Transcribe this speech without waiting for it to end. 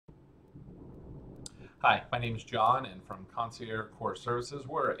Hi, my name is John, and from Concierge Core Services,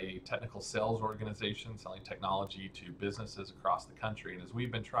 we're a technical sales organization selling technology to businesses across the country. And as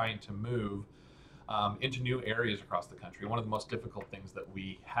we've been trying to move into new areas across the country, one of the most difficult things that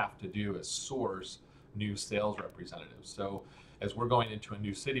we have to do is source new sales representatives. So, as we're going into a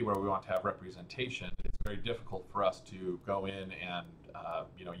new city where we want to have representation, it's very difficult for us to go in and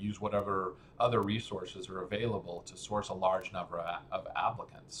use whatever other resources are available to source a large number of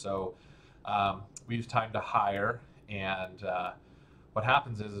applicants. So we use time to hire, and what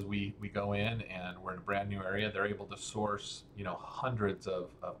happens is we go in and we're in a brand new area. They're able to source hundreds of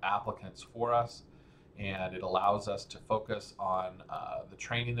applicants for us, and it allows us to focus on the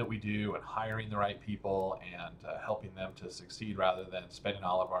training that we do and hiring the right people and helping them to succeed rather than spending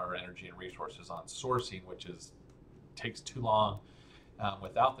all of our energy and resources on sourcing, which is takes too long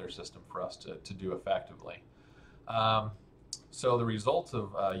without their system for us to do effectively. Um, so the results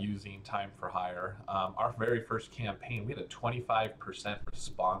of using time for hire, our very first campaign, we had a 25%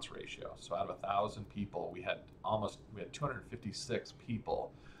 response ratio. So out of 1,000 people, we had 256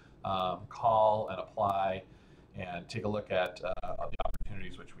 people call and apply and take a look at the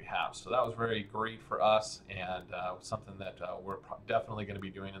opportunities which we have. So that was very great for us, and something that we're definitely going to be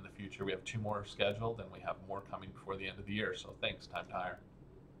doing in the future. We have two more scheduled, and we have more coming before the end of the year. So thanks, time to hire.